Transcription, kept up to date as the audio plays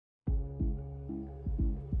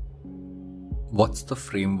What's the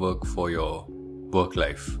framework for your work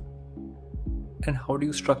life? And how do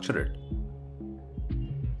you structure it?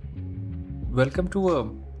 Welcome to a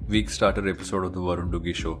week starter episode of the Varun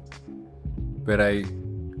Duggi Show, where I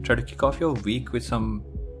try to kick off your week with some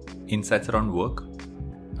insights around work.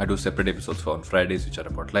 I do separate episodes on Fridays, which are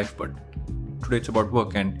about life, but today it's about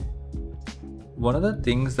work. And one of the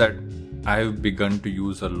things that I've begun to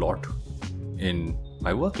use a lot in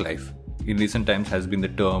my work life in recent times has been the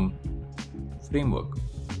term framework.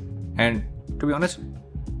 And to be honest,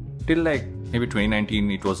 till like maybe 2019,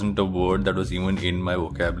 it wasn't a word that was even in my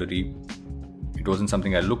vocabulary. It wasn't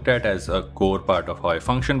something I looked at as a core part of how I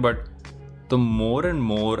function. But the more and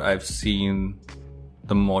more I've seen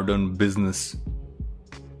the modern business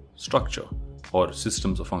structure or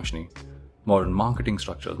systems of functioning, modern marketing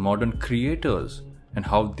structures, modern creators, and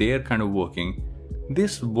how they're kind of working,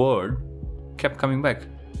 this word kept coming back.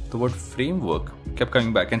 The word framework kept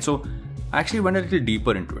coming back. And so I actually went a little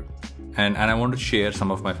deeper into it. And I want to share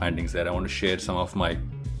some of my findings there. I want to share some of my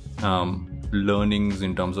learnings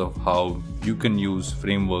in terms of how you can use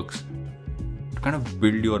frameworks to kind of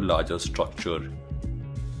build your larger structure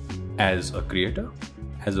as a creator,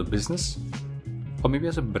 as a business, or maybe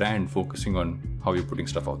as a brand focusing on how you're putting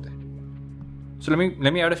stuff out there. So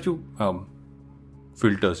let me add a few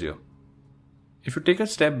filters here. If you take a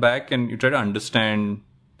step back and you try to understand,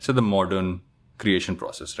 say, the modern creation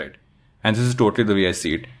process, right? And this is totally the way I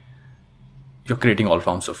see it. You're creating all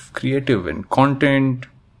forms of creative and content.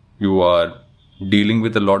 You are dealing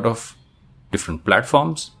with a lot of different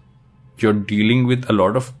platforms. You're dealing with a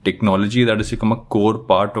lot of technology that has become a core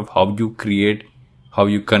part of how you create, how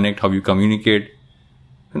you connect, how you communicate.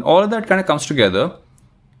 And all of that kind of comes together.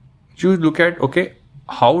 You look at, okay,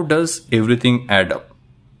 how does everything add up?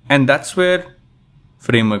 And that's where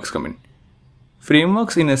frameworks come in.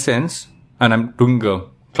 Frameworks, in a sense, and I'm doing a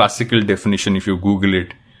classical definition if you Google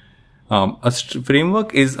it,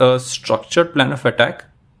 framework is a structured plan of attack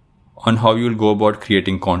on how you'll go about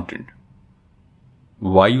creating content.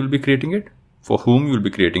 Why you'll be creating it, for whom you'll be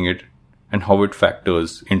creating it, and how it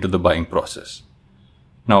factors into the buying process.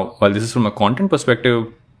 Now, while this is from a content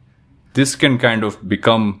perspective, this can kind of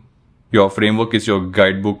become your framework is your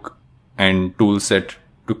guidebook and tool set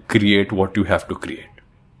to create what you have to create.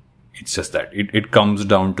 It's just that. It comes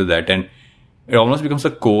down to that. And it almost becomes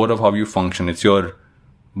the core of how you function. It's your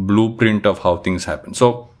blueprint of how things happen.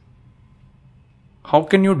 So how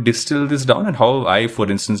can you distill this down? And how I, for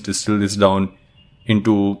instance, distill this down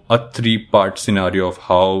into a 3-part scenario of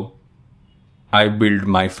how I build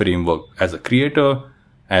my framework as a creator,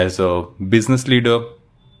 as a business leader,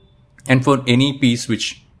 and for any piece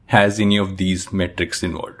which has any of these metrics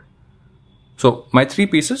involved. So my 3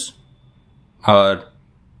 pieces are: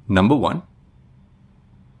 number 1,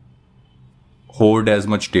 hoard as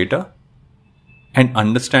much data and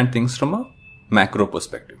understand things from a macro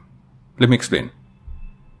perspective. Let me explain.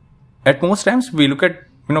 At most times we look at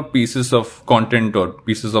pieces of content or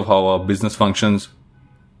pieces of how our business functions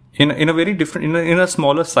in a very different, in a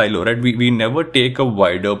smaller silo, right? We never take a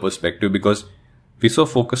wider perspective because we're so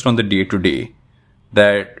focused on the day to day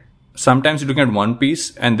that sometimes you're looking at one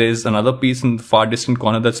piece and there's another piece in the far distant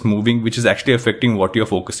corner that's moving, which is actually affecting what you're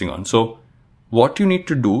focusing on. So what you need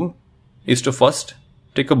to do is to first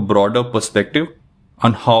take a broader perspective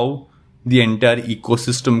on how the entire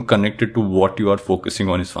ecosystem connected to what you are focusing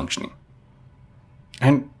on is functioning.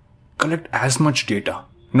 And collect as much data,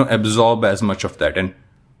 absorb as much of that and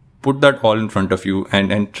put that all in front of you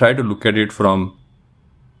and try to look at it from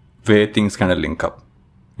where things kind of link up.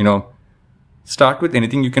 Start with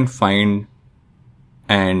anything you can find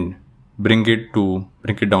and bring it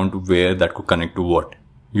down to where that could connect to what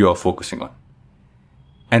you are focusing on.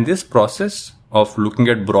 And this process of looking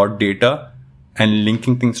at broad data and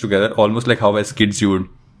linking things together, almost like how as kids you would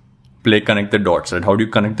play connect the dots, right? How do you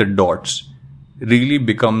connect the dots? Really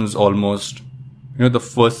becomes almost, the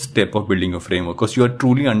first step of building a framework, because you are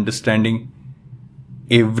truly understanding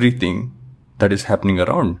everything that is happening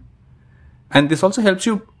around. And this also helps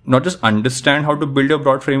you not just understand how to build a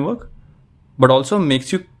broad framework, but also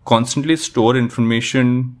makes you constantly store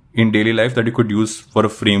information in daily life that you could use for a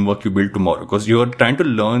framework you build tomorrow. Because you are trying to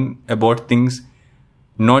learn about things,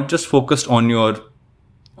 not just focused on your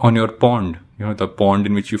pond, the pond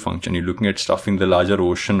in which you function. You're looking at stuff in the larger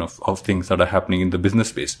ocean of things that are happening in the business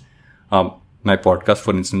space. My podcast,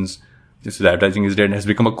 for instance, this is Advertising is Dead, has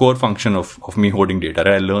become a core function of me holding data.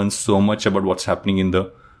 I learn so much about what's happening in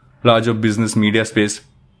the larger business media space,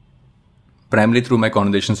 primarily through my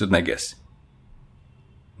conversations with my guests.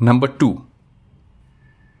 Number 2,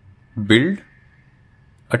 build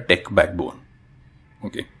a tech backbone.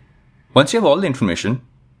 Okay. Once you have all the information,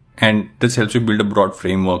 And this helps you build a broad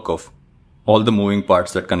framework of all the moving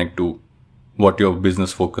parts that connect to what your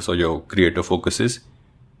business focus or your creative focus is.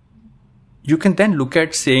 You can then look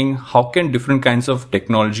at saying, how can different kinds of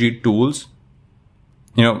technology tools,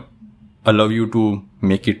 allow you to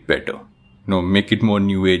make it better, make it more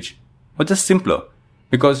new age or just simpler.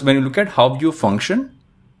 Because when you look at how you function,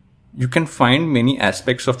 you can find many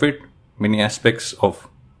aspects of it, many aspects of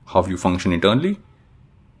how you function internally,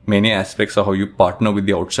 many aspects of how you partner with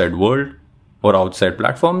the outside world or outside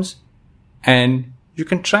platforms. And you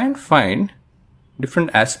can try and find different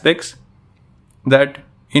aspects that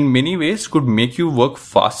in many ways could make you work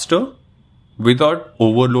faster without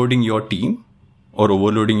overloading your team or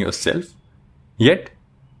overloading yourself, yet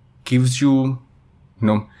gives you,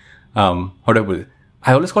 how do I put it?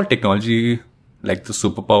 I always call technology like the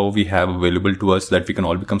superpower we have available to us, that we can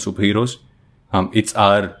all become superheroes. It's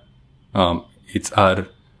our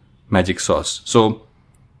magic sauce. So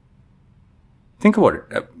think about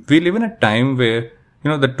it. We live in a time where,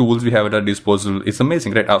 the tools we have at our disposal, it's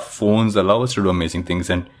amazing, right? Our phones allow us to do amazing things.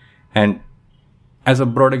 And as a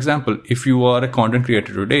broad example, if you are a content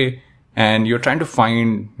creator today and you're trying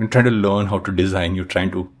to learn how to design, you're trying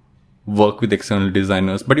to work with external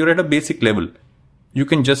designers, but you're at a basic level, you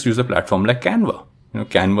can just use a platform like Canva.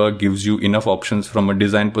 Canva gives you enough options from a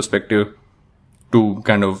design perspective to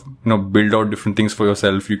kind of, build out different things for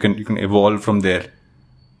yourself. You can evolve from there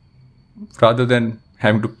rather than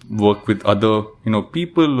having to work with other,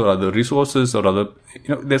 people or other resources or other,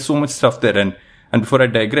 there's so much stuff there. And before I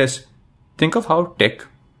digress, think of how tech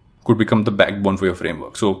could become the backbone for your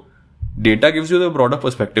framework. So data gives you the broader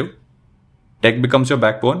perspective. Tech becomes your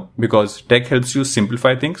backbone because tech helps you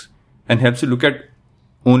simplify things and helps you look at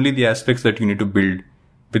only the aspects that you need to build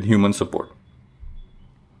with human support.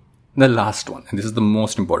 The last one, and this is the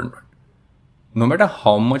most important one. No matter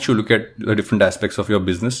how much you look at the different aspects of your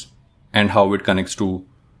business and how it connects to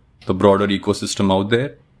the broader ecosystem out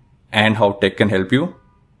there and how tech can help you,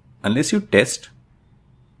 unless you test,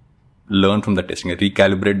 learn from the testing,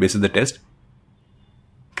 recalibrate based on the test,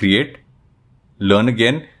 create, learn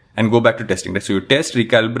again, and go back to testing. So you test,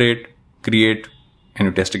 recalibrate, create, and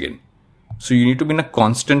you test again. So you need to be in a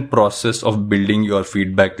constant process of building your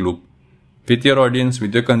feedback loop with your audience,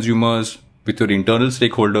 with your consumers, with your internal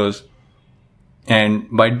stakeholders. And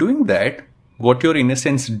by doing that, what you're in a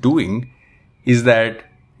sense doing is that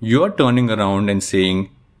you're turning around and saying,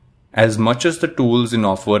 as much as the tools in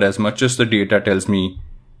offer, as much as the data tells me,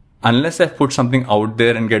 unless I put something out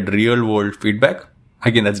there and get real world feedback,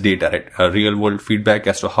 again, that's data, right? Real world feedback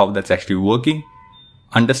as to how that's actually working.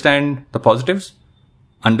 Understand the positives,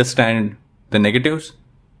 understand the negatives,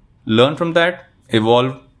 learn from that,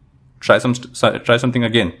 evolve, try something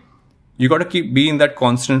again. You got to be in that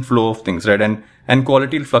constant flow of things, right? And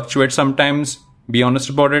quality will fluctuate sometimes. Be honest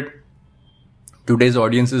about it. Today's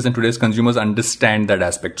audiences and today's consumers understand that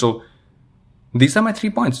aspect. So these are my 3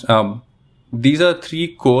 points. These are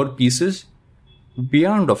 3 core pieces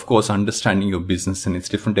beyond, of course, understanding your business and its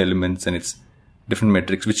different elements and its different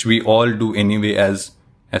metrics, which we all do anyway as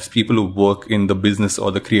people who work in the business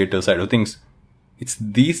or the creator side of things. It's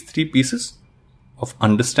these 3 pieces of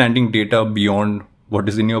understanding data beyond what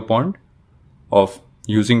is in your pond, of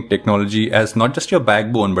using technology as not just your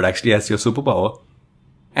backbone, but actually as your superpower,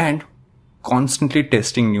 and constantly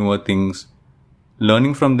testing newer things,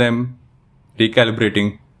 learning from them,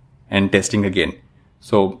 recalibrating, and testing again.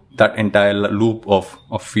 So that entire loop of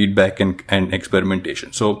feedback and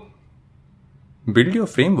experimentation. So build your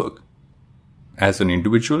framework as an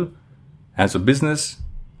individual, as a business,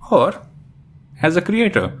 or as a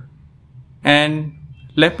creator. And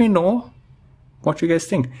let me know what you guys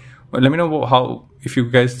think. Let me know if you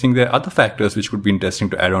guys think there are other factors which could be interesting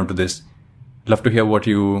to add on to this. Love to hear what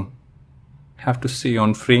you have to say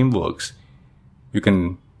on frameworks. You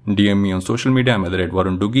can DM me on social media. I'm either at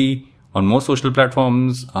Varun Duggi on most social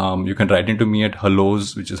platforms. You can write into me at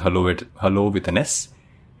hellos, which is hello with an S,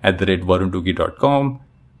 @varunduggi.com.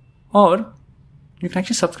 Or you can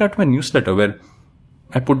actually subscribe to my newsletter where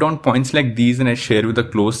I put down points like these and I share with a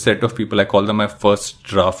close set of people. I call them my first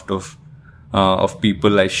draft of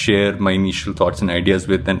people I share my initial thoughts and ideas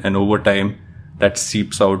with. And over time, that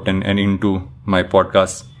seeps out and into my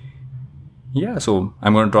podcast. Yeah, so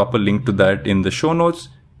I'm going to drop a link to that in the show notes.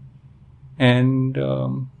 And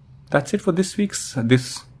that's it for this week's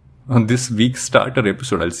starter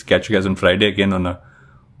episode. I'll catch you guys on Friday again on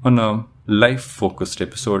a life-focused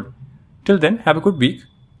episode. Till then, have a good week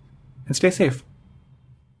and stay safe.